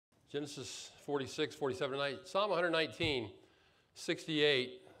Genesis 46, 47, Psalm 119,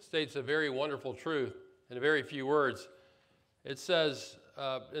 68 states a very wonderful truth in a very few words. It says,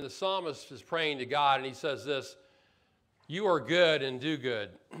 and the psalmist is praying to God, and he says this, "You are good and do good."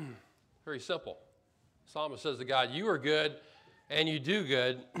 Very simple. The psalmist says to God, "You are good and you do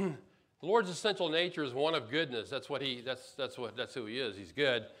good." The Lord's essential nature is one of goodness. That's who he is. He's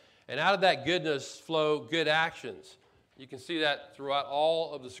good. And out of that goodness flow good actions. You can see that throughout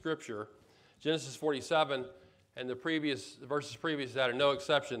all of the Scripture. Genesis 47 and the verses previous to that are no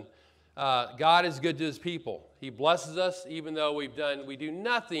exception. God is good to his people. He blesses us even though we do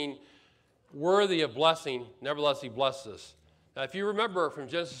nothing worthy of blessing. Nevertheless, he blesses us. Now, if you remember from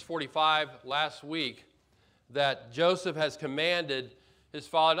Genesis 45 last week, that Joseph has commanded his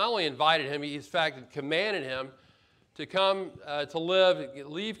father, not only invited him, he in fact commanded him to come to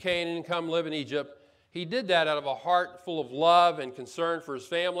leave Canaan and come live in Egypt. He did that out of a heart full of love and concern for his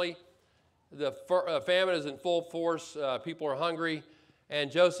family. The famine is in full force. People are hungry.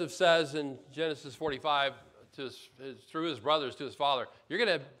 And Joseph says in Genesis 45, through his brothers to his father, "You're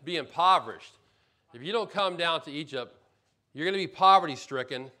going to be impoverished. If you don't come down to Egypt, you're going to be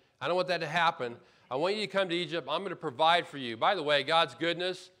poverty-stricken. I don't want that to happen. I want you to come to Egypt. I'm going to provide for you." By the way, God's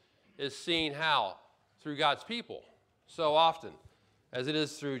goodness is seen how? Through God's people so often, as it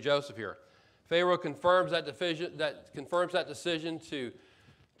is through Joseph here. Pharaoh confirms that decision to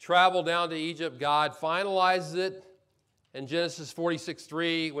travel down to Egypt. God finalizes it in Genesis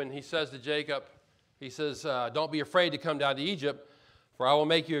 46:3 when he says to Jacob, he says, "Don't be afraid to come down to Egypt, for I will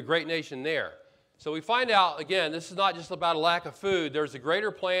make you a great nation there." So we find out, again, this is not just about a lack of food. There's a greater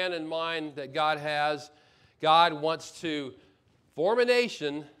plan in mind that God has. God wants to form a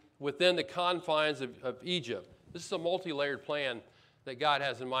nation within the confines of Egypt. This is a multi-layered plan that God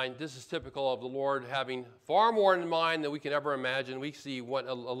has in mind. This is typical of the Lord having far more in mind than we can ever imagine. We see a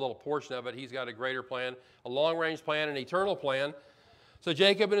little portion of it. He's got a greater plan, a long-range plan, an eternal plan. So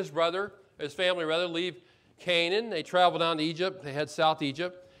Jacob and his family leave Canaan. They travel down to Egypt. They head south to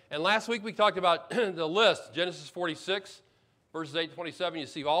Egypt. And last week we talked about the list, Genesis 46, verses 8 to 27. You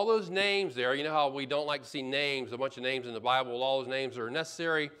see all those names there. You know how we don't like to see names, a bunch of names in the Bible. Well, all those names are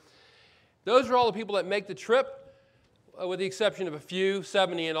necessary. Those are all the people that make the trip, with the exception of a few,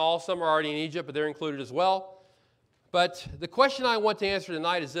 70 in all. Some are already in Egypt, but they're included as well. But the question I want to answer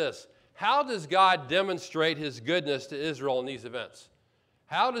tonight is this: how does God demonstrate his goodness to Israel in these events?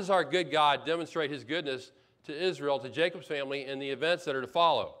 How does our good God demonstrate his goodness to Israel, to Jacob's family, in the events that are to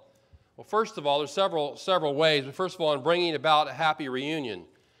follow? Well, first of all, there's several ways. But first of all, in bringing about a happy reunion.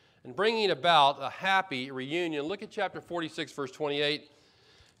 In bringing about a happy reunion, look at chapter 46, verse 28.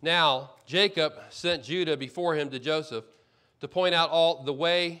 "Now Jacob sent Judah before him to Joseph to point out all the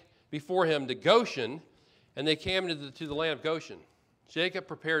way before him to Goshen, and they came to the land of Goshen. Jacob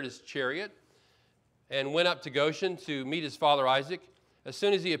prepared his chariot and went up to Goshen to meet his father Isaac. As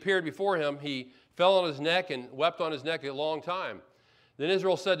soon as he appeared before him, he fell on his neck and wept on his neck a long time. Then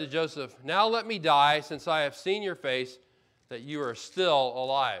Israel said to Joseph, 'Now let me die, since I have seen your face, that you are still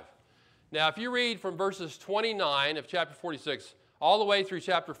alive.'" Now, if you read from verses 29 of chapter 46 all the way through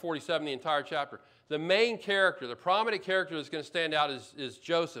chapter 47, the entire chapter, the main character, the prominent character that's going to stand out is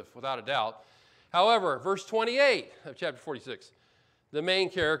Joseph, without a doubt. However, verse 28 of chapter 46, the main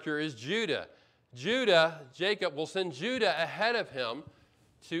character is Judah. Jacob will send Judah ahead of him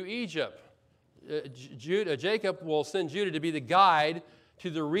to Egypt. Jacob will send Judah to be the guide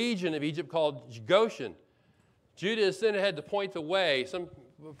to the region of Egypt called Goshen. Judah is sent ahead to point the way. Some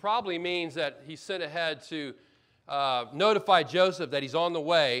probably means that he's sent ahead to notify Joseph that he's on the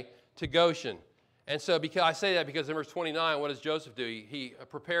way to Goshen. And so I say that because in verse 29, what does Joseph do? He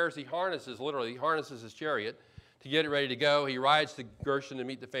harnesses his chariot to get it ready to go. He rides to Goshen to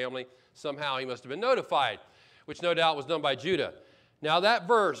meet the family. Somehow he must have been notified, which no doubt was done by Judah. Now that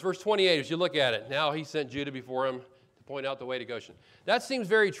verse 28, as you look at it, now he sent Judah before him to point out the way to Goshen. That seems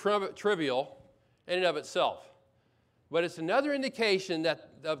very trivial in and of itself. But it's another indication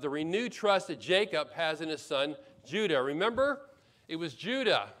of the renewed trust that Jacob has in his son Judah. Remember, it was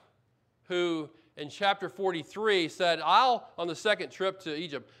Judah who, in chapter 43, said, on the second trip to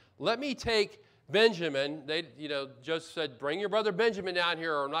Egypt, let me take Benjamin. Joseph said, bring your brother Benjamin down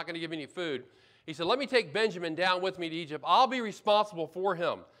here or I'm not going to give you any food. He said, let me take Benjamin down with me to Egypt. I'll be responsible for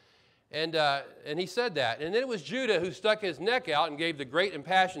him. And he said that. And then it was Judah who stuck his neck out and gave the great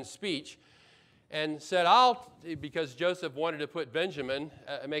impassioned speech and said, because Joseph wanted to put Benjamin,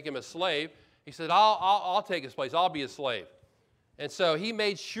 make him a slave, he said, I'll take his place. I'll be a slave. And so Judah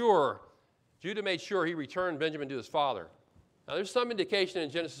made sure he returned Benjamin to his father. Now, there's some indication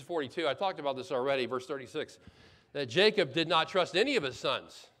in Genesis 42, I talked about this already, verse 36, that Jacob did not trust any of his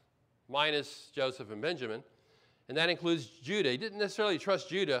sons. minus Joseph and Benjamin, and that includes Judah. He didn't necessarily trust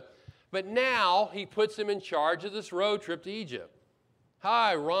Judah, but now he puts him in charge of this road trip to Egypt. How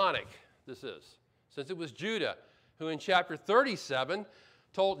ironic this is, since it was Judah who in chapter 37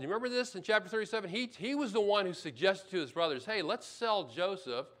 told, you remember this in chapter 37? He was the one who suggested to his brothers, hey, let's sell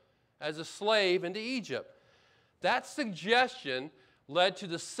Joseph as a slave into Egypt. That suggestion led to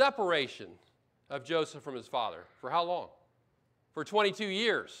the separation of Joseph from his father. For how long? For 22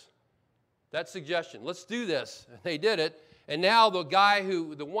 years. That suggestion, let's do this. And they did it. And now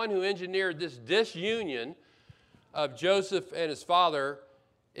the one who engineered this disunion of Joseph and his father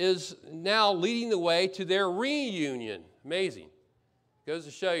is now leading the way to their reunion. Amazing. Goes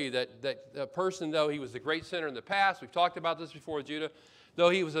to show you that a person, though he was a great sinner in the past, we've talked about this before with Judah, though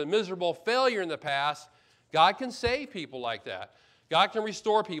he was a miserable failure in the past, God can save people like that. God can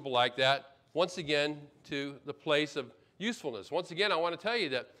restore people like that, once again, to the place of usefulness. Once again, I want to tell you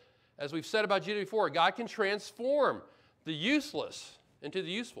that, as we've said about Judah before, God can transform the useless into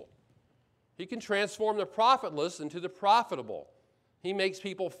the useful. He can transform the profitless into the profitable. He makes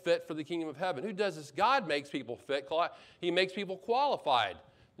people fit for the kingdom of heaven. Who does this? God makes people fit. He makes people qualified,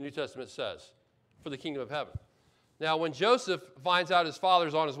 the New Testament says, for the kingdom of heaven. Now, when Joseph finds out his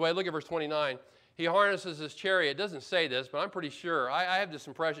father's on his way, look at verse 29. He harnesses his chariot. It doesn't say this, but I'm pretty sure. I have this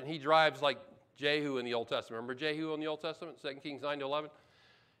impression he drives like Jehu in the Old Testament. Remember Jehu in the Old Testament, 2 Kings 9-11?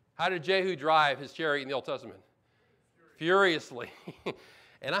 How did Jehu drive his chariot in the Old Testament? Furiously.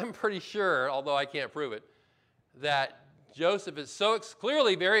 And I'm pretty sure, although I can't prove it, that Joseph is so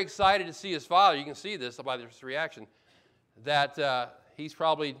clearly very excited to see his father. You can see this by this reaction, that he's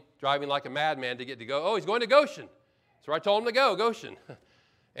probably driving like a madman to get to go. Oh, he's going to Goshen. That's where I told him to go, Goshen.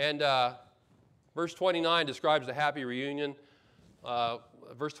 And verse 29 describes the happy reunion.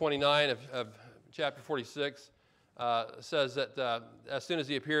 Verse 29 of chapter 46 says that as soon as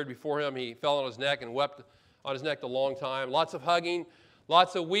he appeared before him, he fell on his neck and wept on his neck a long time. Lots of hugging,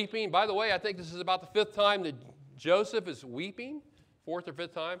 lots of weeping. By the way, I think this is about the fifth time that Joseph is weeping, fourth or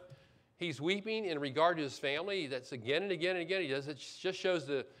fifth time. He's weeping in regard to his family. That's again and again and again he does. It just shows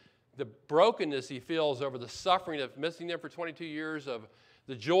the brokenness he feels over the suffering of missing them for 22 years, of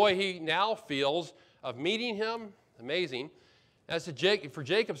the joy he now feels of meeting him. Amazing. As to for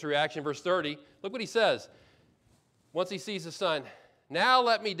Jacob's reaction, verse 30, look what he says. Once he sees his son, now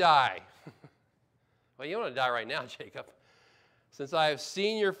let me die. Well, you don't want to die right now, Jacob. Since I have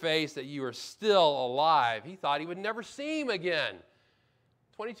seen your face, that you are still alive. He thought he would never see him again.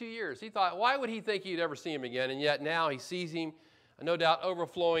 22 years. He thought, why would he think he'd ever see him again? And yet now he sees him, no doubt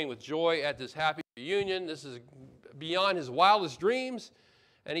overflowing with joy at this happy reunion. This is beyond his wildest dreams.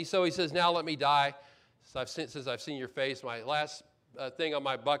 And so he says, now let me die. Since I've seen your face, my last thing on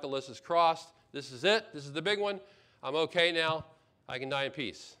my bucket list is crossed. This is it. This is the big one. I'm okay now. I can die in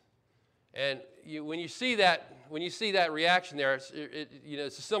peace. And when you see that reaction there,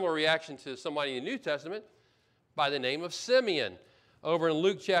 it's a similar reaction to somebody in the New Testament by the name of Simeon. Over in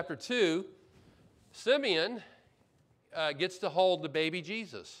Luke chapter 2, Simeon gets to hold the baby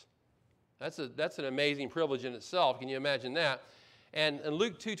Jesus. That's an amazing privilege in itself. Can you imagine that? And in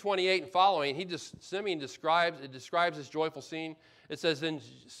Luke 2:28 and following, Simeon describes this joyful scene. It says, then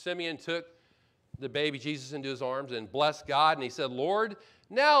Simeon took the baby Jesus into his arms and blessed God, and he said, Lord,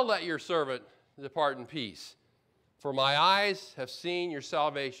 now let your servant depart in peace, for my eyes have seen your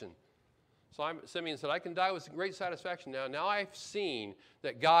salvation. So Simeon said, I can die with great satisfaction now. Now I've seen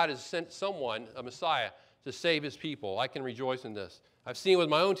that God has sent someone, a Messiah, to save his people. I can rejoice in this. I've seen it with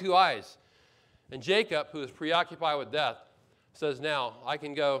my own two eyes. And Jacob, who is preoccupied with death, says, now I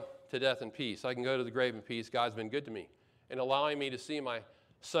can go to death in peace. I can go to the grave in peace. God's been good to me in allowing me to see my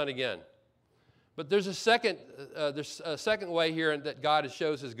son again. But there's a second way here that God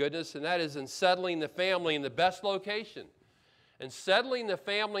shows his goodness, and that is in settling the family in the best location. And settling the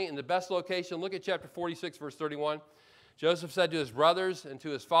family in the best location, look at chapter 46, verse 31. Joseph said to his brothers and to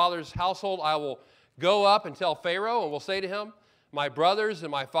his father's household, I will go up and tell Pharaoh, and will say to him, my brothers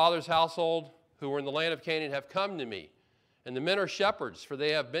and my father's household who were in the land of Canaan have come to me. And the men are shepherds, for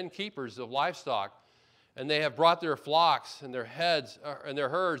they have been keepers of livestock, and they have brought their flocks and their heads and their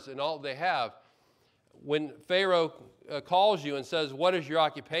herds and all they have. When Pharaoh calls you and says, what is your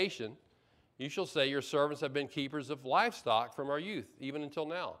occupation? You shall say, your servants have been keepers of livestock from our youth, even until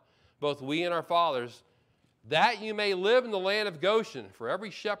now, both we and our fathers, that you may live in the land of Goshen, for every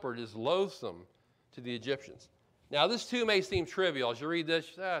shepherd is loathsome to the Egyptians. Now, this too may seem trivial. As you read this,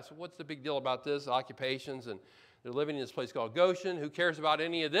 so what's the big deal about this? Occupations, and they're living in this place called Goshen. Who cares about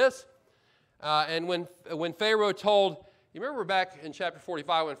any of this? And when Pharaoh told, you remember back in chapter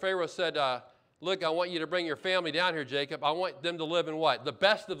 45 when Pharaoh said, look, I want you to bring your family down here, Jacob. I want them to live in what? The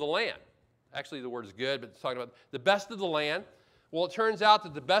best of the land. Actually, the word is good, but it's talking about the best of the land. Well, it turns out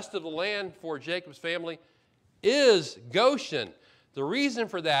that the best of the land for Jacob's family is Goshen. The reason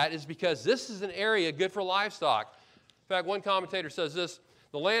for that is because this is an area good for livestock. In fact, one commentator says this: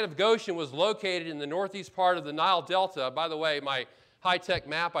 the land of Goshen was located in the northeast part of the Nile Delta. By the way, my high-tech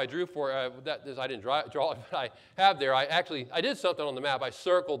map I drew for, I didn't draw it, but I have there. I did something on the map. I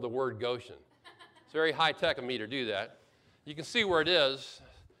circled the word Goshen. It's very high-tech of me to do that. You can see where it is.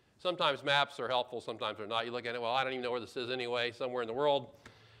 Sometimes maps are helpful, sometimes they're not. You look at it, well, I don't even know where this is anyway, somewhere in the world.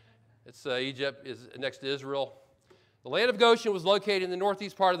 It's Egypt is next to Israel. The land of Goshen was located in the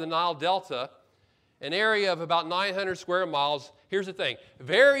northeast part of the Nile Delta, an area of about 900 square miles. Here's the thing: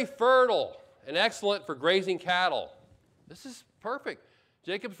 very fertile and excellent for grazing cattle. This is perfect.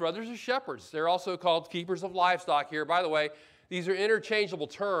 Jacob's brothers are shepherds. They're also called keepers of livestock here. By the way, these are interchangeable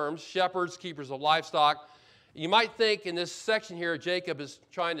terms: shepherds, keepers of livestock. You might think in this section here, Jacob is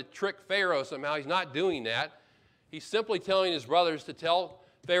trying to trick Pharaoh somehow. He's not doing that. He's simply telling his brothers to tell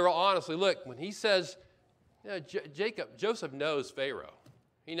Pharaoh honestly, look, when he says, Joseph knows Pharaoh.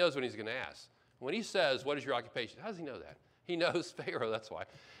 He knows what he's going to ask. When he says, what is your occupation? How does he know that? He knows Pharaoh, that's why.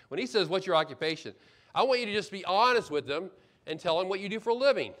 When he says, what's your occupation? I want you to just be honest with them and tell them what you do for a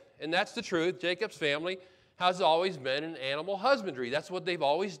living. And that's the truth. Jacob's family has always been in animal husbandry. That's what they've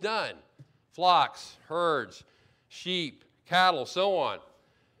always done. Flocks, herds, sheep, cattle, so on.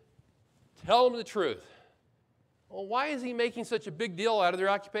 Tell them the truth. Well, why is he making such a big deal out of their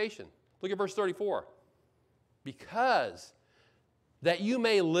occupation? Look at verse 34. Because that you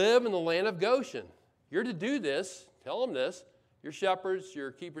may live in the land of Goshen. You're to do this. Tell them this. You're shepherds,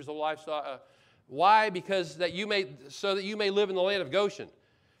 you're keepers of livestock. Why? Because so that you may live in the land of Goshen.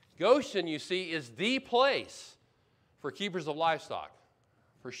 Goshen, you see, is the place for keepers of livestock,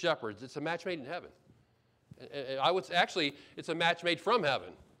 for shepherds. It's a match made in heaven. Actually, it's a match made from heaven.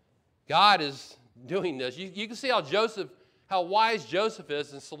 God is doing this. You can see how wise Joseph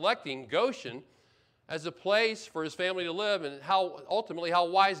is in selecting Goshen as a place for his family to live, and ultimately how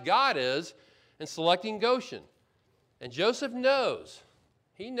wise God is in selecting Goshen. And Joseph knows.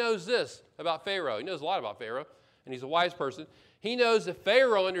 He knows this about Pharaoh. He knows a lot about Pharaoh, and he's a wise person. He knows if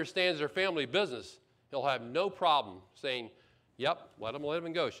Pharaoh understands their family business, he'll have no problem saying, yep, let them live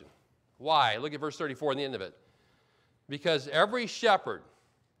in Goshen. Why? Look at verse 34 and the end of it. Because every shepherd,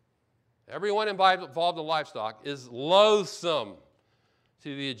 everyone involved in livestock, is loathsome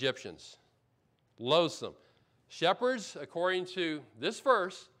to the Egyptians. Loathsome. Shepherds, according to this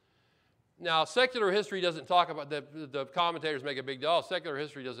verse, now secular history doesn't talk about, the commentators make a big deal. Secular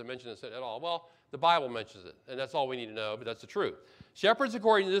history doesn't mention this at all. Well, the Bible mentions it, and that's all we need to know, but that's the truth. Shepherds,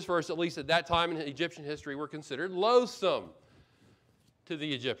 according to this verse, at least at that time in Egyptian history, were considered loathsome to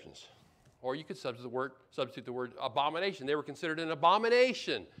the Egyptians. Or you could substitute the word abomination. They were considered an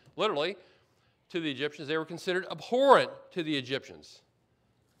abomination, literally, to the Egyptians. They were considered abhorrent to the Egyptians.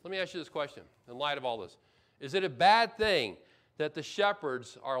 Let me ask you this question in light of all this. Is it a bad thing that the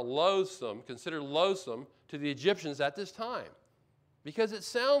shepherds are considered loathsome to the Egyptians at this time? Because it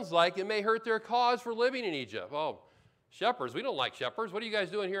sounds like it may hurt their cause for living in Egypt. Oh, shepherds, we don't like shepherds. What are you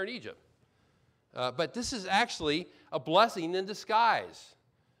guys doing here in Egypt? But this is actually a blessing in disguise.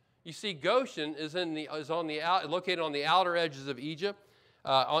 You see, Goshen is located on the outer edges of Egypt.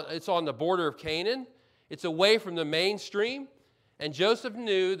 It's on the border of Canaan. It's away from the mainstream. And Joseph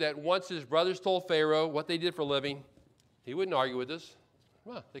knew that once his brothers told Pharaoh what they did for a living, he wouldn't argue with this.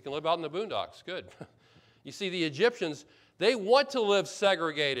 Well, they can live out in the boondocks. Good. You see, the Egyptians, they want to live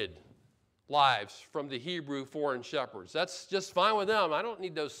segregated lives from the Hebrew foreign shepherds. That's just fine with them. I don't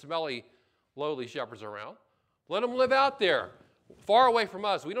need those smelly, lowly shepherds around. Let them live out there, far away from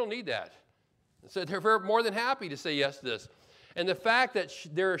us. We don't need that. So they're more than happy to say yes to this. And the fact that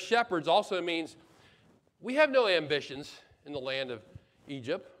there are shepherds also means we have no ambitions in the land of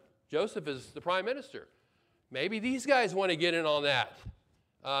Egypt. Joseph is the prime minister. Maybe these guys want to get in on that.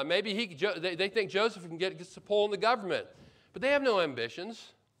 Maybe they think Joseph can get a pull in the government. But they have no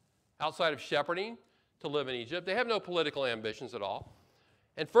ambitions outside of shepherding to live in Egypt. They have no political ambitions at all.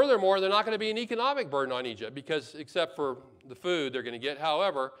 And furthermore, they're not going to be an economic burden on Egypt because except for the food they're going to get,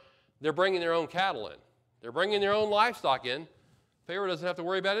 however, they're bringing their own cattle in. They're bringing their own livestock in. Pharaoh doesn't have to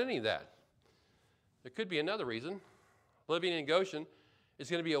worry about any of that. There could be another reason. Living in Goshen is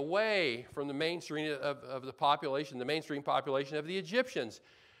going to be away from the mainstream of the population, the mainstream population of the Egyptians,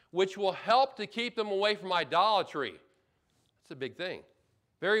 which will help to keep them away from idolatry. That's a big thing.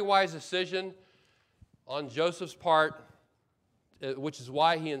 Very wise decision on Joseph's part, which is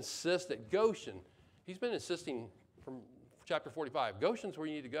why he insists that Goshen, he's been insisting from chapter 45, Goshen's where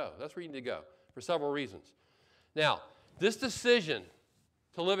you need to go. That's where you need to go. for several reasons. Now, this decision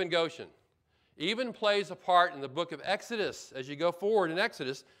to live in Goshen even plays a part in the book of Exodus. As you go forward in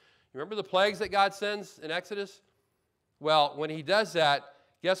Exodus, you remember the plagues that God sends in Exodus? Well, when he does that,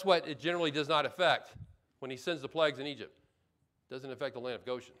 guess what it generally does not affect when he sends the plagues in Egypt? It doesn't affect the land of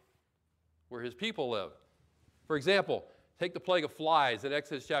Goshen, where his people live. For example, take the plague of flies in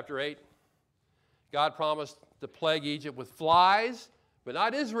Exodus chapter 8. God promised to plague Egypt with flies, but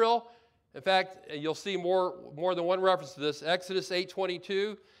not Israel. In fact, you'll see more than one reference to this. Exodus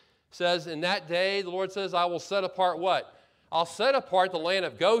 8:22 says, in that day, the Lord says, I will set apart what? I'll set apart the land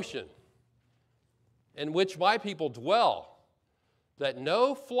of Goshen, in which my people dwell, that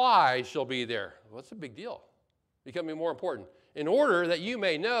no fly shall be there. Well, that's a big deal, becoming more important. In order that you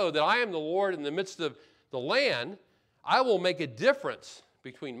may know that I am the Lord in the midst of the land, I will make a difference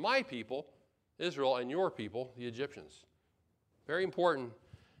between my people, Israel, and your people, the Egyptians. Very important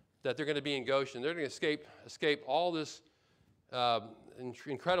that they're going to be in Goshen. They're going to escape all this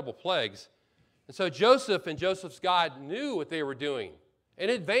incredible plagues. And so Joseph and Joseph's God knew what they were doing in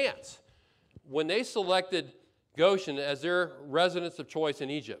advance when they selected Goshen as their residence of choice in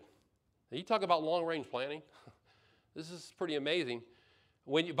Egypt. Now, you talk about long-range planning. This is pretty amazing.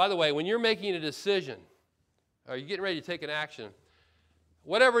 By the way, when you're making a decision, or you're getting ready to take an action,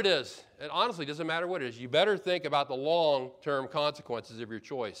 whatever it is, it honestly doesn't matter what it is, you better think about the long-term consequences of your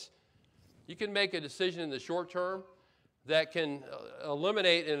choice. You can make a decision in the short term that can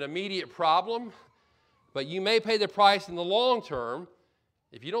eliminate an immediate problem, but you may pay the price in the long term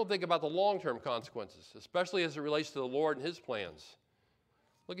if you don't think about the long-term consequences, especially as it relates to the Lord and his plans.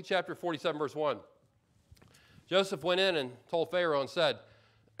 Look at chapter 47, verse 1. Joseph went in and told Pharaoh and said,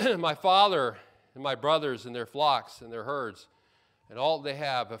 my father and my brothers and their flocks and their herds and all that they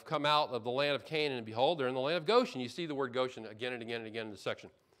have come out of the land of Canaan, and behold, they're in the land of Goshen. You see the word Goshen again and again and again in this section.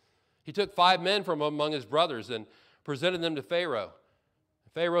 He took 5 men from among his brothers and presented them to Pharaoh.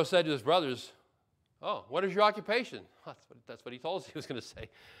 Pharaoh said to his brothers, oh, what is your occupation? That's what he told us he was going to say.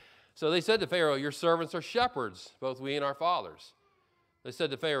 So they said to Pharaoh, your servants are shepherds, both we and our fathers. They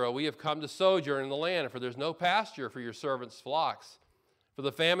said to Pharaoh, we have come to sojourn in the land, for there's no pasture for your servants' flocks. For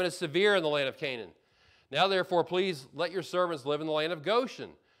the famine is severe in the land of Canaan. Now, therefore, please let your servants live in the land of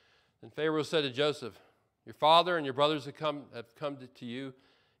Goshen. Then Pharaoh said to Joseph, your father and your brothers have come to you.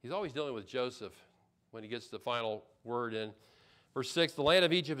 He's always dealing with Joseph when he gets the final word in. Verse 6, the land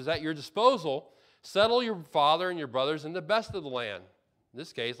of Egypt is at your disposal. Settle your father and your brothers in the best of the land. In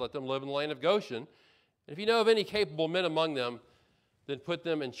this case, let them live in the land of Goshen. And if you know of any capable men among them, then put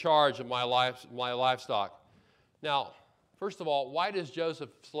them in charge of my livestock. Now, first of all, why does Joseph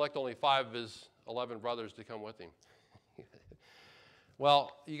select only 5 of his 11 brothers to come with him?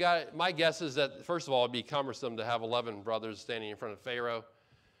 Well, my guess is that, first of all, it'd be cumbersome to have 11 brothers standing in front of Pharaoh.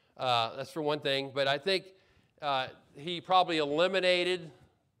 That's for one thing. But I think he probably eliminated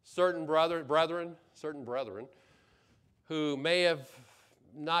certain brethren who may have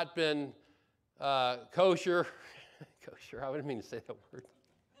not been kosher. Kosher, I wouldn't mean to say that word.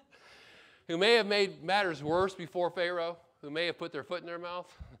 Who may have made matters worse before Pharaoh, who may have put their foot in their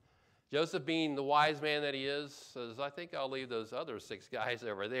mouth. Joseph, being the wise man that he is, says, I think I'll leave those other 6 guys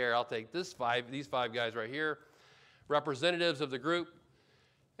over there. I'll take these 5 guys right here, representatives of the group.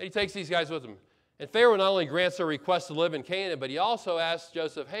 And he takes these guys with him. And Pharaoh not only grants their request to live in Canaan, but he also asks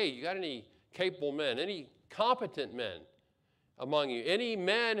Joseph, hey, you got any capable men, any competent men among you, any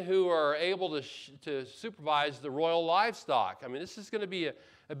men who are able to supervise the royal livestock? I mean, this is going to be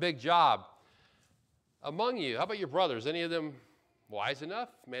a big job. Among you, how about your brothers? Any of them wise enough,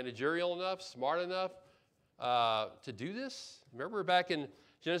 managerial enough, smart enough to do this? Remember back in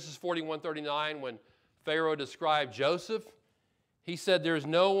Genesis 41:39 when Pharaoh described Joseph? He said, there's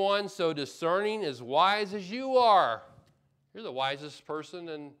no one so discerning, as wise as you are. You're the wisest person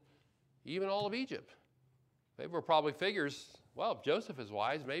in even all of Egypt. Pharaoh probably figures, well, if Joseph is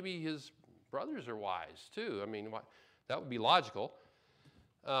wise, maybe his brothers are wise too. I mean, that would be logical.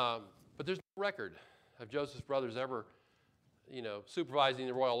 But there's no record of Joseph's brothers ever, supervising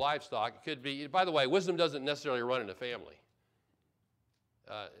the royal livestock. It could be, by the way, wisdom doesn't necessarily run in a family.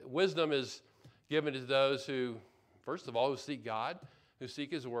 Wisdom is given to those who, first of all, who seek God, who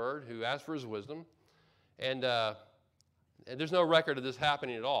seek his word, who ask for his wisdom. And there's no record of this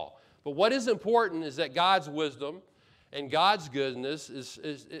happening at all. But what is important is that God's wisdom and God's goodness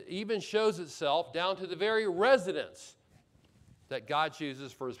it even shows itself down to the very residence that God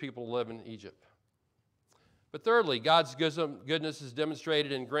chooses for his people to live in Egypt. But thirdly, God's goodness is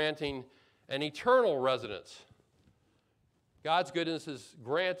demonstrated in granting an eternal residence. God's goodness is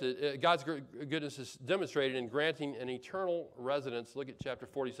demonstrated in granting an eternal residence. Look at chapter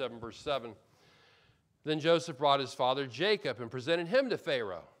 47, verse 7. Then Joseph brought his father Jacob and presented him to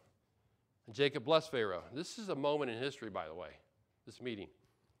Pharaoh. And Jacob blessed Pharaoh. This is a moment in history, by the way, this meeting.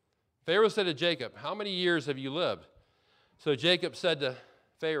 Pharaoh said to Jacob, "How many years have you lived?" So Jacob said to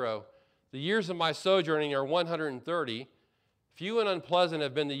Pharaoh, "The years of my sojourning are 130. Few and unpleasant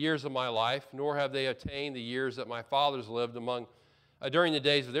have been the years of my life, nor have they attained the years that my fathers lived during the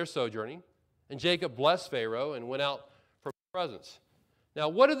days of their sojourning." And Jacob blessed Pharaoh and went out from his presence. Now,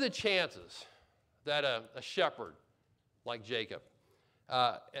 what are the chances that a shepherd like Jacob,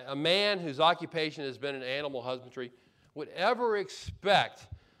 a man whose occupation has been in animal husbandry, would ever expect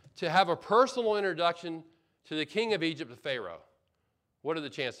to have a personal introduction to the king of Egypt, Pharaoh? What are the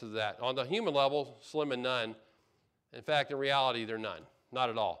chances of that? On the human level, slim and none. In fact, in reality, they're none, not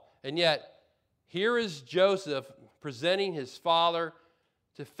at all. And yet, here is Joseph presenting his father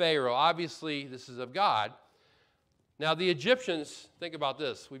to Pharaoh. Obviously, this is of God. Now, the Egyptians, think about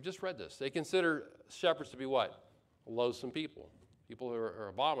this. We've just read this. They consider shepherds to be what? Loathsome people, people who are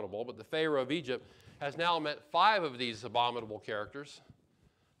abominable. But the Pharaoh of Egypt has now met 5 of these abominable characters,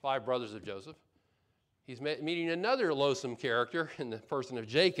 5 brothers of Joseph. He's meeting another loathsome character in the person of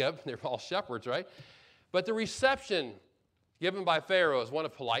Jacob. They're all shepherds, right? But the reception given by Pharaoh is one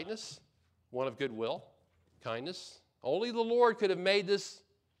of politeness, one of goodwill, kindness. Only the Lord could have made this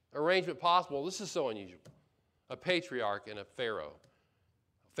arrangement possible. This is so unusual. A patriarch and a Pharaoh,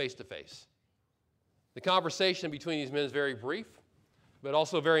 face to face. The conversation between these men is very brief, but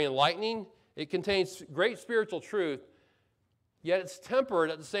also very enlightening. It contains great spiritual truth, yet it's tempered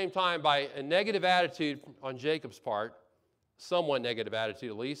at the same time by a negative attitude on Jacob's part, somewhat negative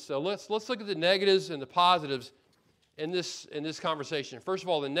attitude at least. So let's look at the negatives and the positives in this conversation. First of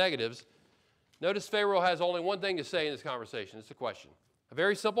all, the negatives. Notice Pharaoh has only one thing to say in this conversation. It's a question. A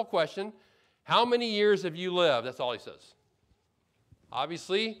very simple question. How many years have you lived? That's all he says.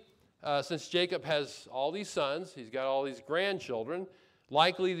 Obviously, since Jacob has all these sons, he's got all these grandchildren,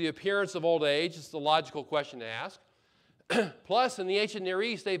 likely the appearance of old age is the logical question to ask. Plus, in the ancient Near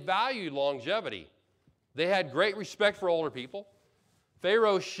East, they valued longevity. They had great respect for older people.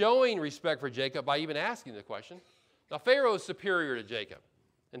 Pharaoh showing respect for Jacob by even asking the question. Now, Pharaoh is superior to Jacob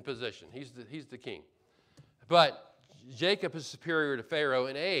in position. He's the king. But Jacob is superior to Pharaoh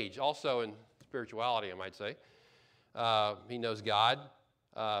in age, also in spirituality, I might say. He knows God.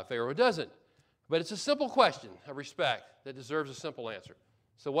 Pharaoh doesn't. But it's a simple question of respect that deserves a simple answer.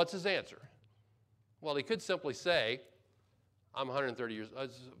 So what's his answer? Well, he could simply say, I'm 130 years old.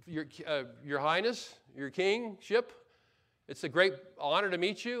 Your Highness, your kingship, it's a great honor to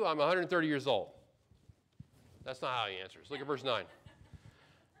meet you. I'm 130 years old. That's not how he answers. Look at verse 9.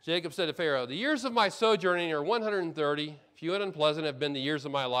 Jacob said to Pharaoh, "The years of my sojourning are 130. Few and unpleasant have been the years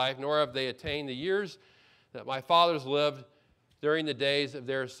of my life, nor have they attained the years that my fathers lived during the days of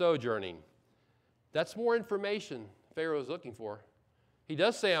their sojourning." That's more information Pharaoh is looking for. He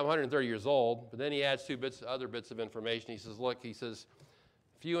does say I'm 130 years old, but then he adds other bits of information. He says, look,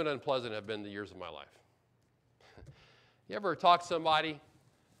 few and unpleasant have been the years of my life. You ever talk to somebody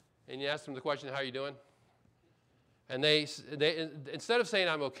and you ask them the question, how are you doing? And they instead of saying,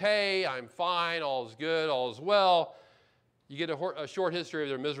 I'm okay, I'm fine, all is good, all is well, you get a short history of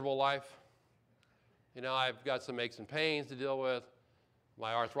their miserable life. You know, I've got some aches and pains to deal with.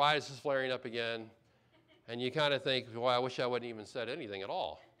 My arthritis is flaring up again. And you kind of think, well, I wish I wouldn't even said anything at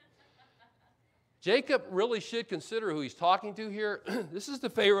all. Jacob really should consider who he's talking to here. This is the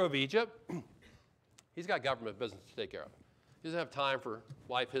Pharaoh of Egypt. He's got government business to take care of. He doesn't have time for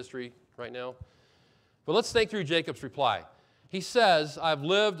life history right now. But let's think through Jacob's reply. He says, I've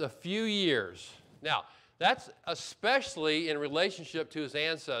lived a few years. Now, that's especially in relationship to his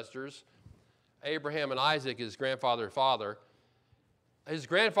ancestors, Abraham and Isaac, his grandfather and father. His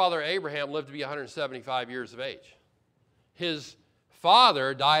grandfather Abraham lived to be 175 years of age. His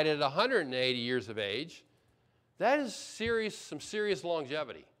father died at 180 years of age. That is some serious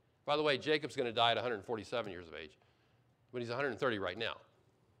longevity. By the way, Jacob's going to die at 147 years of age, but he's 130 right now.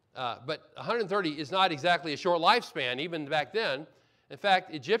 But 130 is not exactly a short lifespan, even back then. In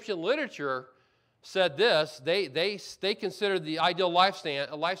fact, Egyptian literature said this. They considered the ideal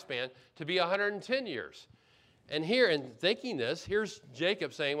lifespan to be 110 years. And here, in thinking this, here's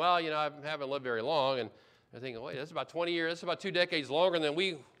Jacob saying, well, you know, I haven't lived very long. And they're thinking, wait, that's about 20 years. That's about 2 decades longer than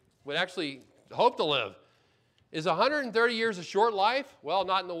we would actually hope to live. Is 130 years a short life? Well,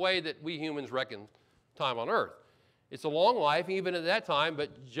 not in the way that we humans reckon time on earth. It's a long life, even at that time.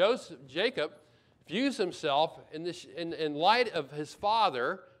 But Jacob views himself in light of his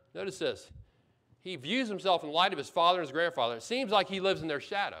father. Notice this. He views himself in light of his father and his grandfather. It seems like he lives in their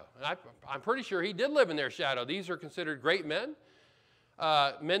shadow. And I'm pretty sure he did live in their shadow. These are considered great men,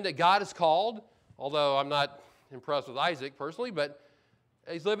 men that God has called although I'm not impressed with Isaac personally, but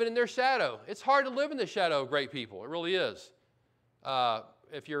he's living in their shadow. It's hard to live in the shadow of great people. It really is.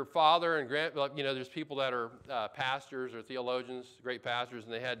 If your father and there's people that are pastors or theologians, great pastors,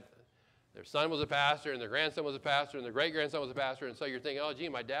 and their son was a pastor, and their grandson was a pastor, and their great-grandson was a pastor, and so you're thinking, oh, gee,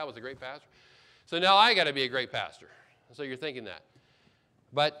 my dad was a great pastor. So now I got to be a great pastor. And so you're thinking that.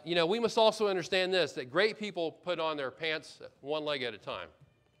 But, we must also understand this, that great people put on their pants one leg at a time,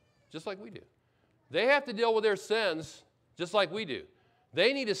 just like we do. They have to deal with their sins just like we do.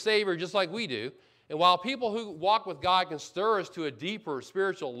 They need a Savior just like we do. And while people who walk with God can stir us to a deeper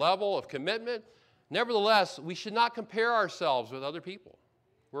spiritual level of commitment, nevertheless, we should not compare ourselves with other people.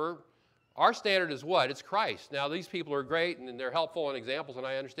 Our standard is what? It's Christ. Now, these people are great, and they're helpful and examples, and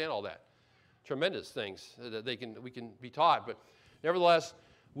I understand all that. Tremendous things that we can be taught. But nevertheless,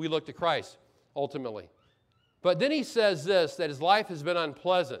 we look to Christ, ultimately. But then he says this, that his life has been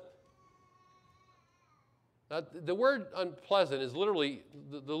unpleasant. Now, the word unpleasant is literally,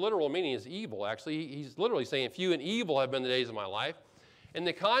 the literal meaning is evil, actually. He's literally saying, few and evil have been the days of my life. In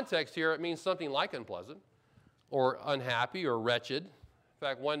the context here, it means something like unpleasant, or unhappy, or wretched. In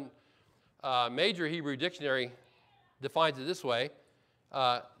fact, one major Hebrew dictionary defines it this way.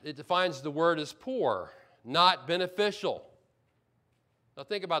 It defines the word as poor, not beneficial. Now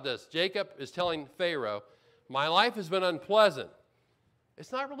think about this. Jacob is telling Pharaoh, my life has been unpleasant.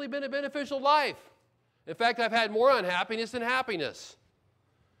 It's not really been a beneficial life. In fact, I've had more unhappiness than happiness.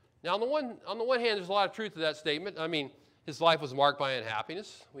 Now, on the one hand, there's a lot of truth to that statement. I mean, his life was marked by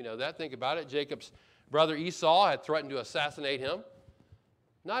unhappiness. We know that. Think about it. Jacob's brother Esau had threatened to assassinate him.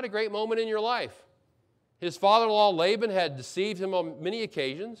 Not a great moment in your life. His father-in-law Laban had deceived him on many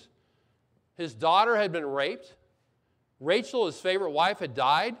occasions. His daughter had been raped. Rachel, his favorite wife, had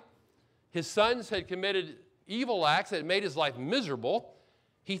died. His sons had committed evil acts that made his life miserable.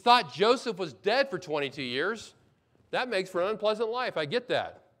 He thought Joseph was dead for 22 years. That makes for an unpleasant life. I get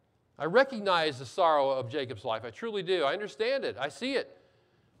that. I recognize the sorrow of Jacob's life. I truly do. I understand it. I see it.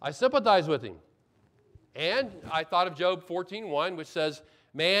 I sympathize with him. And I thought of Job 14:1, which says,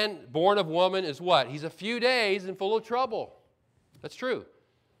 man born of woman is what? He's a few days and full of trouble. That's true.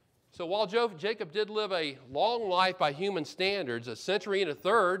 So while Jacob did live a long life by human standards, a century and a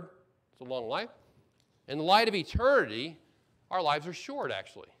third, it's a long life, in the light of eternity, our lives are short,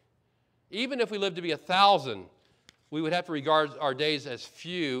 actually. Even if we live to be 1,000, we would have to regard our days as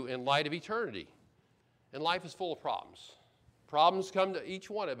few in light of eternity. And life is full of problems. Problems come to each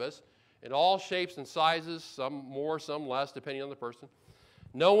one of us in all shapes and sizes, some more, some less, depending on the person.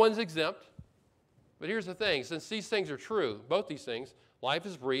 No one's exempt. But here's the thing. Since these things are true, both these things, life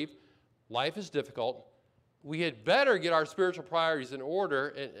is brief, life is difficult, we had better get our spiritual priorities in order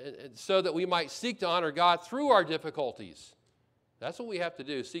and so that we might seek to honor God through our difficulties. That's what we have to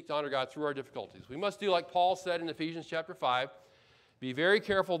do, seek to honor God through our difficulties. We must do like Paul said in Ephesians chapter 5, be very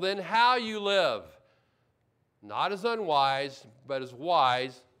careful then how you live, not as unwise, but as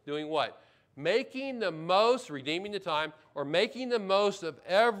wise, doing what? Making the most, redeeming the time, or making the most of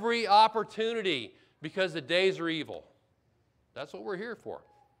every opportunity because the days are evil. That's what we're here for.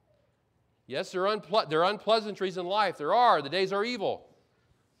 Yes, there are unpleasantries in life. There are. The days are evil.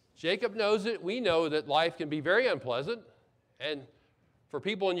 Jacob knows it. We know that life can be very unpleasant. And for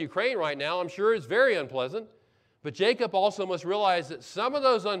people in Ukraine right now, I'm sure it's very unpleasant. But Jacob also must realize that some of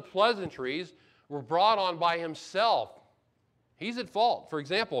those unpleasantries were brought on by himself. He's at fault. For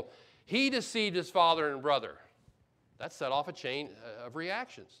example, he deceived his father and brother. That set off a chain of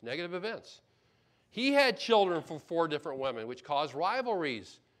reactions, negative events. He had children from 4 different women, which caused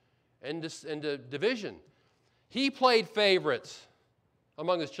rivalries and division. He played favorites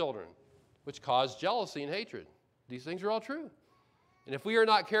among his children, which caused jealousy and hatred. These things are all true. And if we are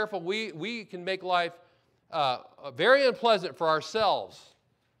not careful, we can make life very unpleasant for ourselves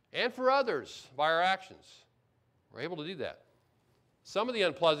and for others by our actions. We're able to do that. Some of the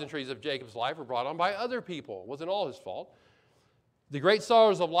unpleasantries of Jacob's life were brought on by other people. It wasn't all his fault. The great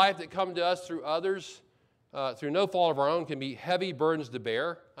sorrows of life that come to us through others, through no fault of our own, can be heavy burdens to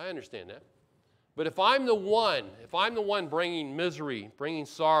bear. I understand that. But if I'm the one bringing misery, bringing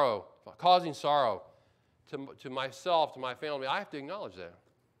sorrow, causing sorrow to myself, to my family, I have to acknowledge that.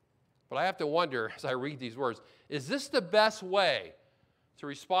 But I have to wonder, as I read these words, is this the best way to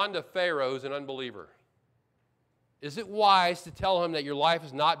respond to Pharaoh, who's an unbeliever? Is it wise to tell him that your life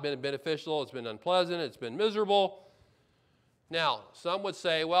has not been beneficial, it's been unpleasant, it's been miserable? Now, some would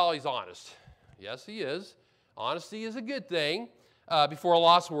say, well, he's honest. Yes, he is. Honesty is a good thing before a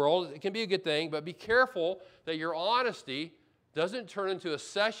lost world. It can be a good thing, but be careful that your honesty doesn't turn into a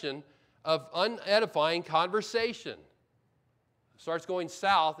session of unedifying conversation. starts going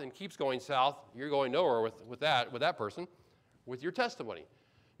south and keeps going south, you're going nowhere with that person, with your testimony.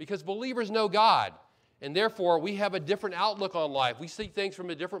 Because believers know God, and therefore we have a different outlook on life. We see things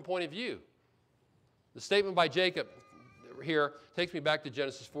from a different point of view. The statement by Jacob here takes me back to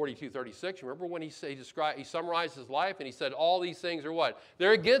Genesis 42:36. Remember when he summarized his life and he said, all these things are what?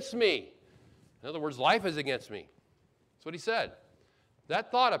 They're against me. In other words, life is against me. That's what he said. That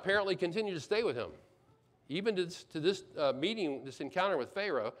thought apparently continued to stay with him. Even to this meeting, this encounter with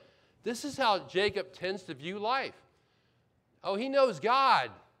Pharaoh, this is how Jacob tends to view life. Oh, he knows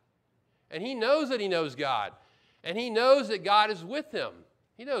God. And he knows that he knows God. And he knows that God is with him.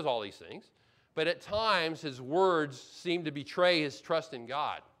 He knows all these things. But at times, his words seem to betray his trust in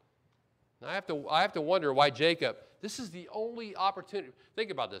God. Now, I have to wonder why Jacob, this is the only opportunity. Think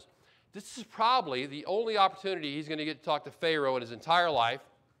about this. This is probably the only opportunity he's going to get to talk to Pharaoh in his entire life,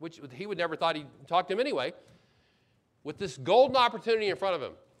 which he would never thought he'd talk to him anyway, with this golden opportunity in front of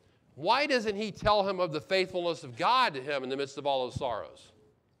him. Why doesn't he tell him of the faithfulness of God to him in the midst of all those sorrows?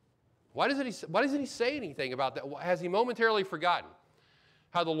 Why doesn't he say anything about that? Has he momentarily forgotten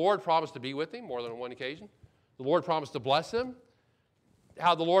how the Lord promised to be with him more than on one occasion? The Lord promised to bless him.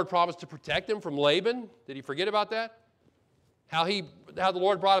 How the Lord promised to protect him from Laban. Did he forget about that? How the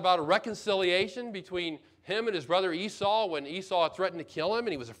Lord brought about a reconciliation between him and his brother Esau when Esau threatened to kill him and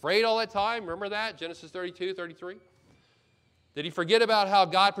he was afraid all that time. Remember that? Genesis 32:33. Did he forget about how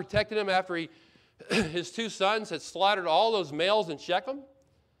God protected him after his two sons had slaughtered all those males in Shechem?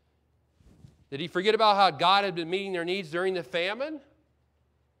 Did he forget about how God had been meeting their needs during the famine?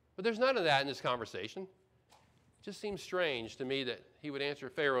 But there's none of that in this conversation. It just seems strange to me that he would answer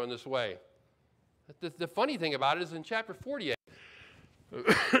Pharaoh in this way. The funny thing about it is in chapter 48,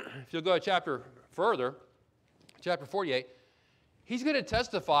 if you'll go a chapter further, chapter 48, he's going to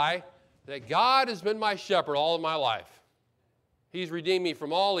testify that God has been my shepherd all of my life. He's redeemed me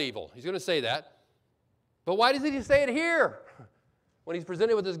from all evil. He's going to say that. But why doesn't he say it here when he's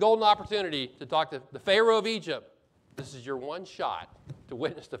presented with this golden opportunity to talk to the Pharaoh of Egypt? This is your one shot to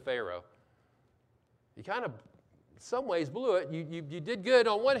witness to Pharaoh. You kind of, in some ways, blew it. You did good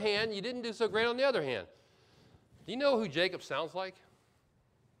on one hand. You didn't do so great on the other hand. Do you know who Jacob sounds like?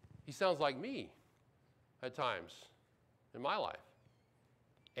 He sounds like me at times in my life.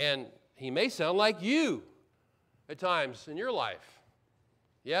 And he may sound like you at times in your life.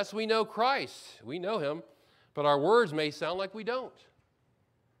 Yes, we know Christ. We know him. But our words may sound like we don't.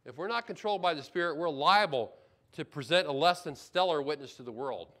 If we're not controlled by the Spirit, we're liable to present a less than stellar witness to the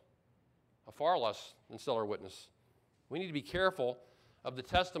world, a far less than stellar witness. We need to be careful of the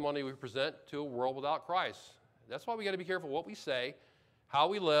testimony we present to a world without Christ. That's why we got to be careful what we say, how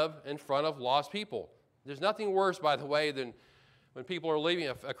we live in front of lost people. There's nothing worse, by the way, than when people are leaving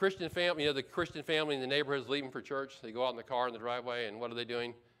a Christian family. The Christian family in the neighborhood is leaving for church. They go out in the car in the driveway, and what are they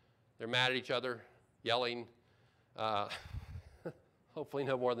doing? They're mad at each other, yelling. Hopefully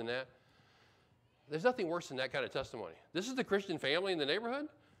no more than that. There's nothing worse than that kind of testimony. This is the Christian family in the neighborhood.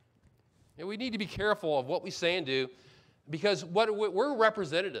 And we need to be careful of what we say and do because we're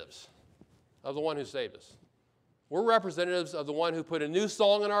representatives of the one who saved us. We're representatives of the one who put a new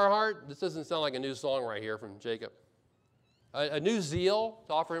song in our heart. This doesn't sound like a new song right here from Jacob. A new zeal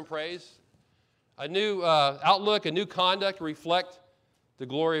to offer him praise. A new outlook, a new conduct to reflect the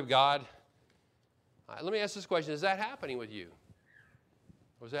glory of God. Let me ask this question. Is that happening with you?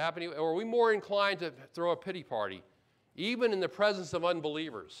 Was it happening, or are we more inclined to throw a pity party, even in the presence of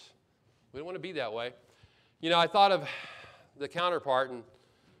unbelievers? We don't want to be that way. You know, I thought of the counterpart in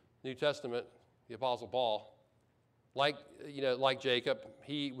the New Testament, the Apostle Paul. Like Jacob,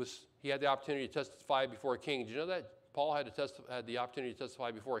 he had the opportunity to testify before a king. Did you know that Paul had the opportunity to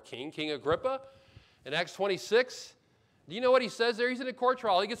testify before a king, King Agrippa? In Acts 26, do you know what he says there? He's in a court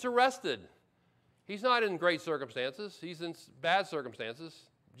trial. He gets arrested. He's not in great circumstances. He's in bad circumstances.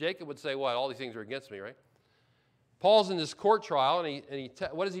 Jacob would say, what? All these things are against me, right? Paul's in this court trial, and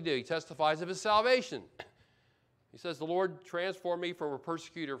what does he do? He testifies of his salvation. He says, the Lord transformed me from a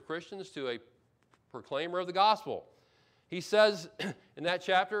persecutor of Christians to a proclaimer of the gospel. He says in that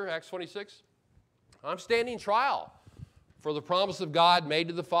chapter, Acts 26, I'm standing trial for the promise of God made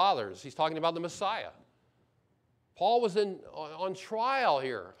to the fathers. He's talking about the Messiah. Paul was on trial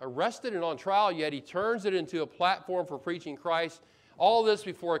here, arrested and on trial, yet he turns it into a platform for preaching Christ. All this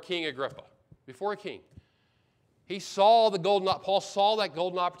before King Agrippa, before a king. Paul saw that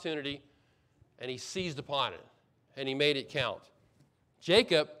golden opportunity, and he seized upon it, and he made it count.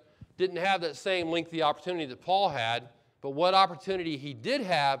 Jacob didn't have that same lengthy opportunity that Paul had, but what opportunity he did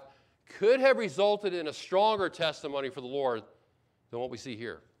have could have resulted in a stronger testimony for the Lord than what we see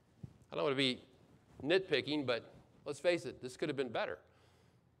here. I don't want to be nitpicking, but Let's face it, this could have been better.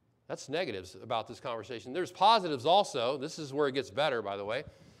 That's negatives about this conversation. There's positives also. This is where it gets better, by the way.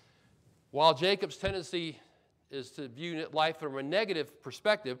 While Jacob's tendency is to view life from a negative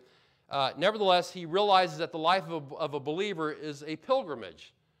perspective, nevertheless, he realizes that the life of a believer is a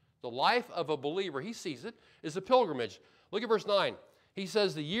pilgrimage. The life of a believer, he sees it, is a pilgrimage. Look at verse 9. He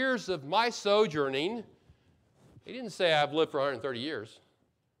says, the years of my sojourning, he didn't say I've lived for 130 years.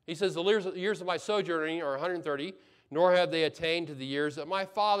 He says, the years of my sojourning are 130, nor have they attained to the years that my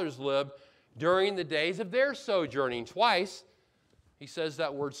fathers lived during the days of their sojourning. Twice, he says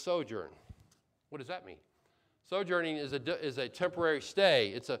that word sojourn. What does that mean? Sojourning is a temporary stay.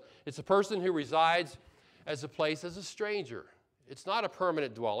 It's a person who resides as a stranger. It's not a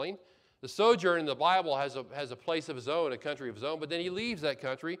permanent dwelling. The sojourn in the Bible has a place of his own, a country of his own, but then he leaves that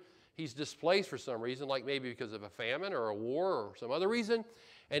country. He's displaced for some reason, like maybe because of a famine or a war or some other reason,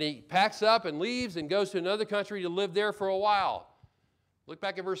 and he packs up and leaves and goes to another country to live there for a while. Look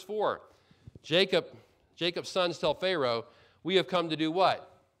back at verse 4. Jacob's sons tell Pharaoh, we have come to do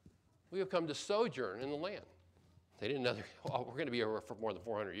what? We have come to sojourn in the land. They didn't know, we're going to be here for more than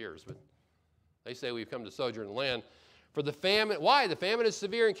 400 years, but they say we've come to sojourn in the land. For the famine, why? The famine is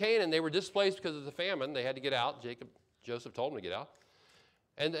severe in Canaan. They were displaced because of the famine. They had to get out. Joseph told them to get out.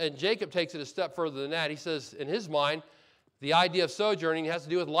 And Jacob takes it a step further than that. He says, in his mind, the idea of sojourning has to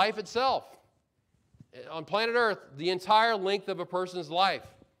do with life itself. On planet Earth, the entire length of a person's life.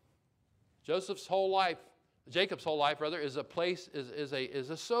 Jacob's whole life, is a place, is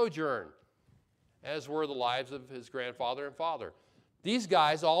a sojourn, as were the lives of his grandfather and father. These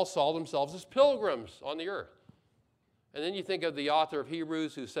guys all saw themselves as pilgrims on the earth. And then you think of the author of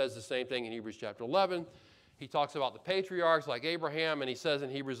Hebrews who says the same thing in Hebrews chapter 11. He talks about the patriarchs like Abraham, and he says in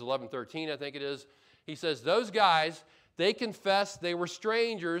Hebrews 11:13, I think it is, he says, those guys, they confessed they were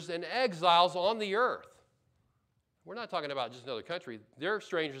strangers and exiles on the earth. We're not talking about just another country. They're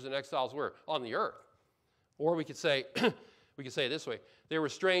strangers and exiles where? On the earth. Or we could say, it this way, they were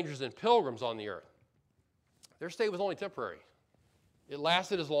strangers and pilgrims on the earth. Their stay was only temporary. It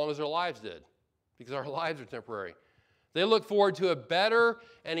lasted as long as their lives did, because our lives are temporary. They look forward to a better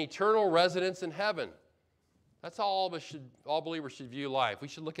and eternal residence in heaven. That's how all believers should view life. We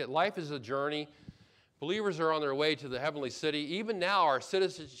should look at life as a journey. Believers are on their way to the heavenly city. Even now, our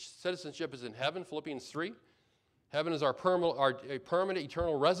citizenship is in heaven, Philippians 3. Heaven is our permanent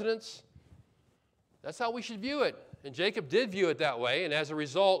eternal residence. That's how we should view it. And Jacob did view it that way, and as a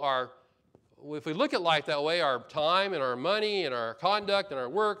result, if we look at life that way, our time and our money and our conduct and our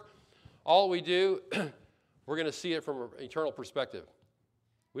work, all we do, we're going to see it from an eternal perspective.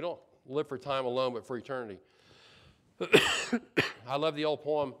 We don't live for time alone, but for eternity. I love the old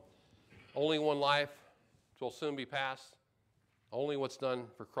poem, only one life will soon be past. Only what's done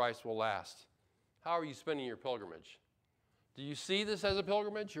for Christ will last. How are you spending your pilgrimage? Do you see this as a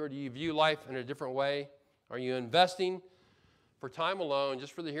pilgrimage, or do you view life in a different way? Are you investing for time alone,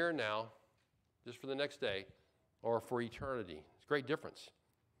 just for the here and now, just for the next day, or for eternity? It's a great difference.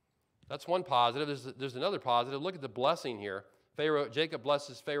 That's one positive. There's another positive. Look at the blessing here. Jacob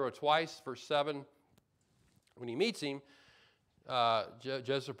blesses Pharaoh twice, verse 7. When he meets him,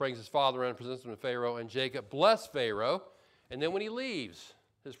 Joseph brings his father in and presents him to Pharaoh, and Jacob blessed Pharaoh. And then when he leaves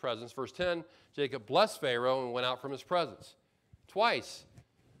his presence, verse 10, Jacob blessed Pharaoh and went out from his presence. Twice.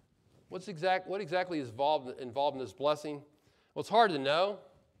 What exactly is involved in this blessing? Well, it's hard to know.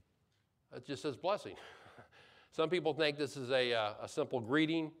 It just says blessing. Some people think this is a simple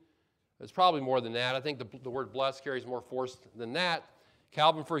greeting. It's probably more than that. I think the word bless carries more force than that.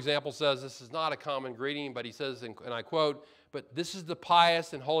 Calvin, for example, says this is not a common greeting, but he says, and I quote, but this is the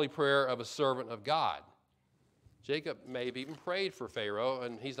pious and holy prayer of a servant of God. Jacob may have even prayed for Pharaoh,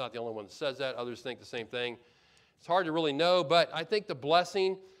 and he's not the only one that says that. Others think the same thing. It's hard to really know, but I think the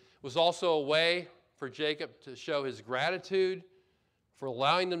blessing was also a way for Jacob to show his gratitude for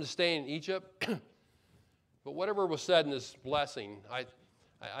allowing them to stay in Egypt. But whatever was said in this blessing,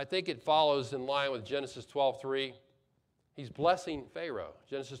 I think it follows in line with Genesis 12:3. He's blessing Pharaoh.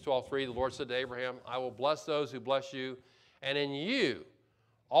 Genesis 12:3, the Lord said to Abraham, I will bless those who bless you, and in you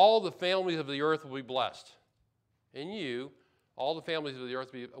all the families of the earth will be blessed. In you, all the families of the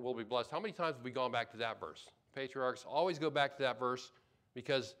earth will be blessed. How many times have we gone back to that verse? Patriarchs always go back to that verse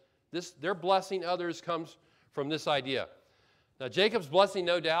because their blessing others comes from this idea. Now, Jacob's blessing,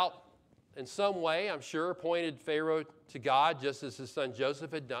 no doubt, in some way, I'm sure, pointed Pharaoh to God, just as his son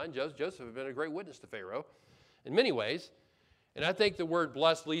Joseph had done. Joseph had been a great witness to Pharaoh in many ways. And I think the word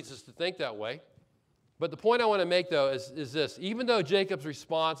blessed leads us to think that way. But the point I want to make, though, is this. Even though Jacob's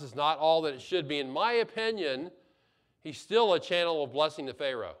response is not all that it should be, in my opinion, he's still a channel of blessing to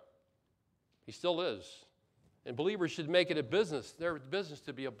Pharaoh. He still is. And believers should make it a business, their business,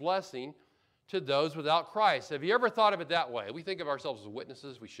 to be a blessing to those without Christ. Have you ever thought of it that way? We think of ourselves as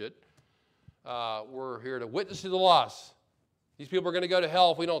witnesses. We should. We're here to witness to the lost. These people are going to go to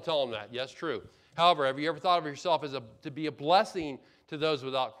hell if we don't tell them that. Yes, true. However, have you ever thought of yourself as to be a blessing to those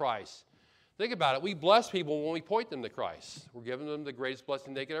without Christ? Think about it. We bless people when we point them to Christ. We're giving them the greatest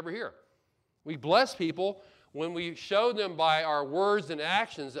blessing they could ever hear. We bless people when we show them by our words and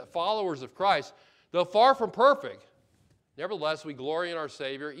actions that followers of Christ, though far from perfect, nevertheless we glory in our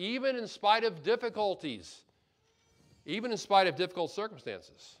Savior, even in spite of difficulties, even in spite of difficult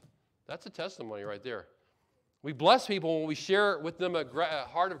circumstances. That's a testimony right there. We bless people when we share with them a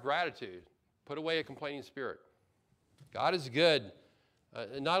heart of gratitude, put away a complaining spirit. God is good,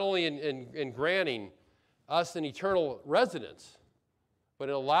 not only in granting us an eternal residence, but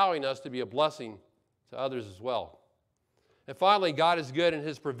in allowing us to be a blessing to others as well. And finally, God is good in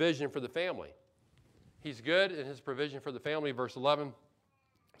his provision for the family. He's good in his provision for the family, verse 11.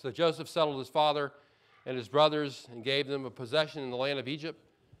 So Joseph settled his father and his brothers and gave them a possession in the land of Egypt,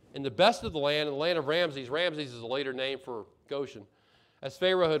 in the best of the land, in the land of Ramses. Ramses is a later name for Goshen. As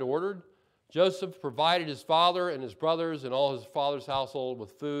Pharaoh had ordered, Joseph provided his father and his brothers and all his father's household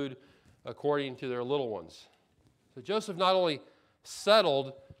with food according to their little ones. So Joseph not only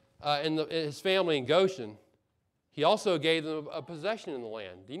settled his family in Goshen, he also gave them a possession in the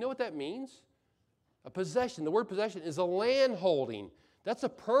land. Do you know what that means? A possession. The word possession is a land holding. That's a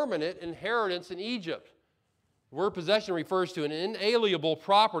permanent inheritance in Egypt. The word possession refers to an inalienable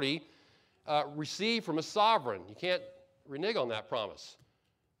property received from a sovereign. You can't renege on that promise.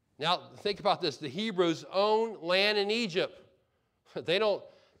 Now, think about this. The Hebrews own land in Egypt.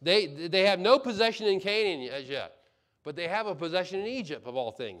 They have no possession in Canaan as yet, but they have a possession in Egypt, of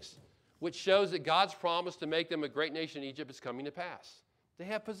all things, which shows that God's promise to make them a great nation in Egypt is coming to pass. They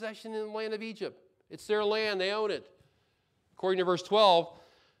have possession in the land of Egypt. It's their land. They own it. According to verse 12,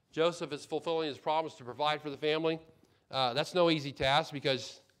 Joseph is fulfilling his promise to provide for the family. That's no easy task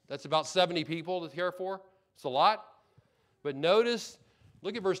because that's about 70 people to care for. It's a lot. But notice,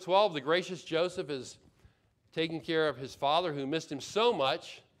 look at verse 12. The gracious Joseph is taking care of his father who missed him so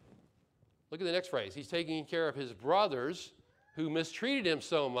much. Look at the next phrase. He's taking care of his brothers who mistreated him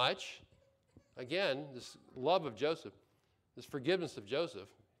so much. Again, this love of Joseph, this forgiveness of Joseph,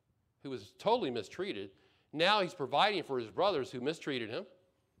 who was totally mistreated. Now he's providing for his brothers who mistreated him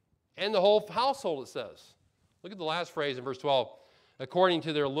and the whole household, it says. Look at the last phrase in verse 12. According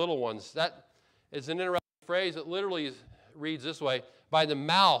to their little ones. That is an interesting phrase. It literally reads this way: by the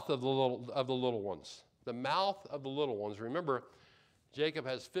mouth of the little ones. The mouth of the little ones. Remember, Jacob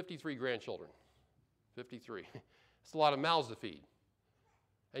has 53 grandchildren. 53. It's a lot of mouths to feed.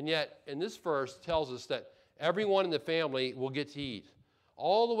 And yet, in this verse, tells us that everyone in the family will get to eat.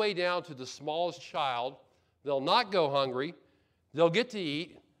 All the way down to the smallest child. They'll not go hungry. They'll get to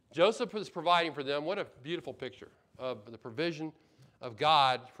eat. Joseph is providing for them. What a beautiful picture of the provision of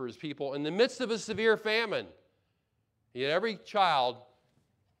God for his people in the midst of a severe famine. Yet every child,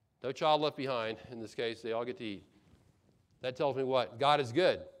 no child left behind in this case, they all get to eat. That tells me what? God is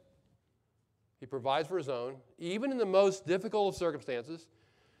good. He provides for his own. Even in the most difficult of circumstances,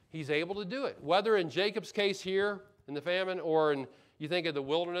 he's able to do it. Whether in Jacob's case here in the famine or in, you think of the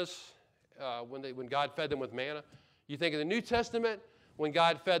wilderness when God fed them with manna. You think of the New Testament when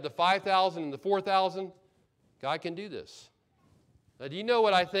God fed the 5,000 and the 4,000. God can do this. Now, do you know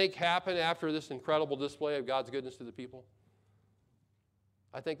what I think happened after this incredible display of God's goodness to the people?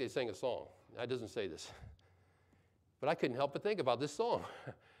 I think they sang a song. That doesn't say this. But I couldn't help but think about this song.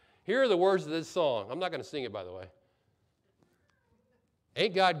 Here are the words of this song. I'm not going to sing it, by the way.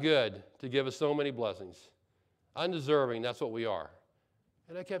 Ain't God good to give us so many blessings? Undeserving, that's what we are.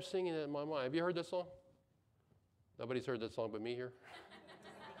 And I kept singing it in my mind. Have you heard that song? Nobody's heard that song but me here?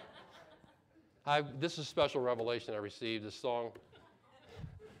 This is a special revelation I received, this song.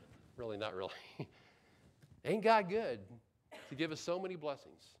 Really, not really. Ain't God good to give us so many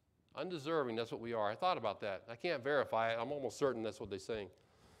blessings? Undeserving, that's what we are. I thought about that. I can't verify it. I'm almost certain that's what they sing.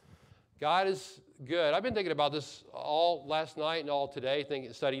 God is good. I've been thinking about this all last night and all today,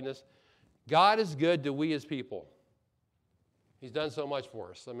 studying this. God is good to we as people. He's done so much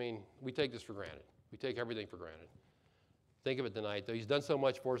for us. I mean, we take this for granted. We take everything for granted. Think of it tonight, though. He's done so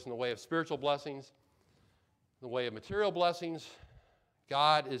much for us in the way of spiritual blessings, in the way of material blessings.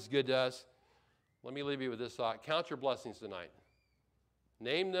 God is good to us. Let me leave you with this thought. Count your blessings tonight.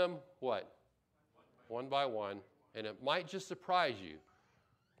 Name them what? One by one. And it might just surprise you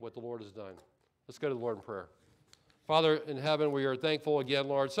what the Lord has done. Let's go to the Lord in prayer. Father in heaven, we are thankful again,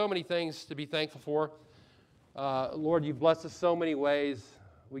 Lord. So many things to be thankful for. Lord, you've blessed us so many ways.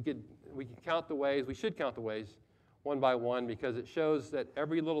 We could we can count the ways, we should count the ways one by one, because it shows that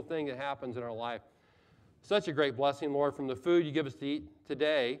every little thing that happens in our life, such a great blessing, Lord, from the food you give us to eat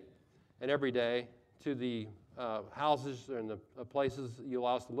today and every day, to the houses and the places you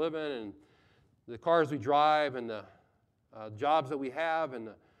allow us to live in, and the cars we drive, and the jobs that we have, and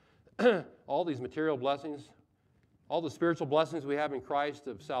all these material blessings, all the spiritual blessings we have in Christ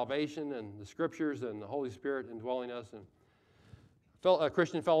of salvation and the Scriptures and the Holy Spirit indwelling us, and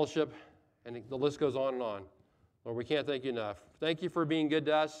Christian fellowship, and the list goes on and on. Lord, we can't thank you enough. Thank you for being good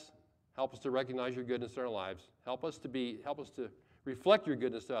to us. Help us to recognize your goodness in our lives. Help us to reflect your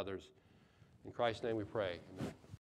goodness to others. In Christ's name we pray. Amen.